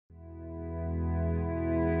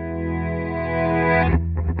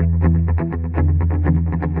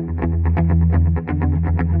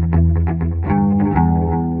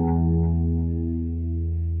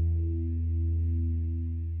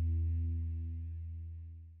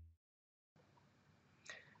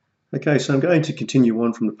Okay, so I'm going to continue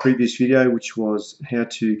on from the previous video, which was how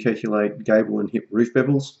to calculate gable and hip roof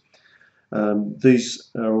bevels. These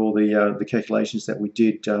are all the calculations that we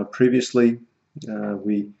did previously.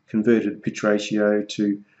 We converted pitch ratio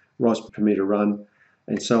to rise per metre run,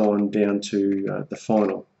 and so on down to the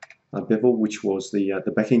final bevel, which was the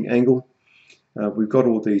backing angle. We've got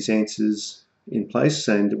all these answers in place,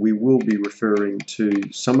 and we will be referring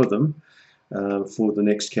to some of them for the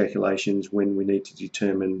next calculations when we need to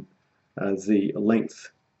determine the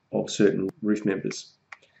length of certain roof members.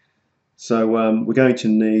 So we're going to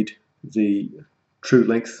need the true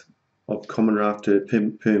length of common rafter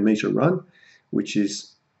per metre run, which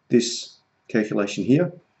is this calculation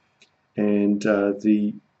here, and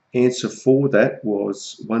the answer for that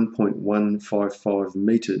was 1.155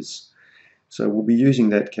 metres. So we'll be using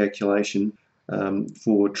that calculation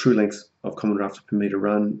for true length of common rafter per metre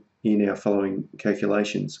run in our following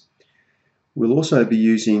calculations. We'll also be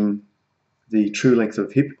using the true length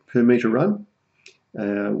of hip per metre run,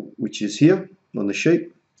 which is here on the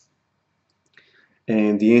sheet,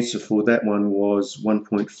 and the answer for that one was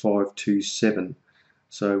 1.527.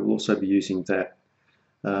 So we'll also be using that.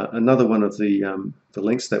 Another one of the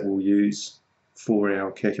lengths that we'll use for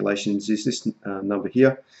our calculations is this number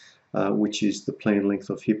here, which is the planned length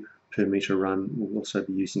of hip per metre run. We'll also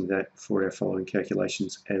be using that for our following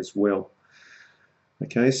calculations as well.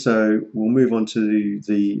 Okay, so we'll move on to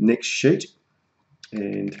the next sheet,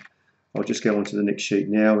 and I'll just go on to the next sheet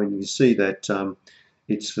now, and you can see that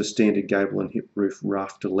it's for standard gable and hip roof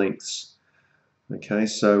rafter lengths. Okay,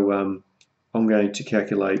 so I'm going to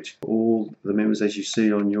calculate all the members as you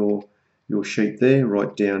see on your sheet there,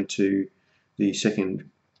 right down to the second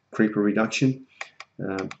creeper reduction.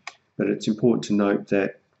 But it's important to note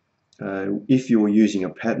that if you're using a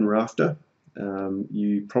pattern rafter,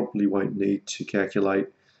 you probably won't need to calculate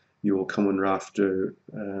your common rafter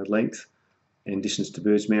length and distance to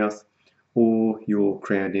bird's mouth, or your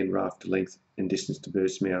crowned end rafter length and distance to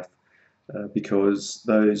bird's mouth, because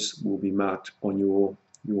those will be marked on your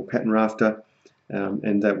pattern rafter,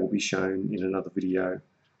 and that will be shown in another video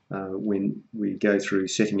when we go through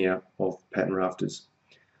setting out of pattern rafters.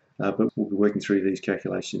 But we'll be working through these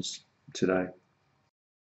calculations today.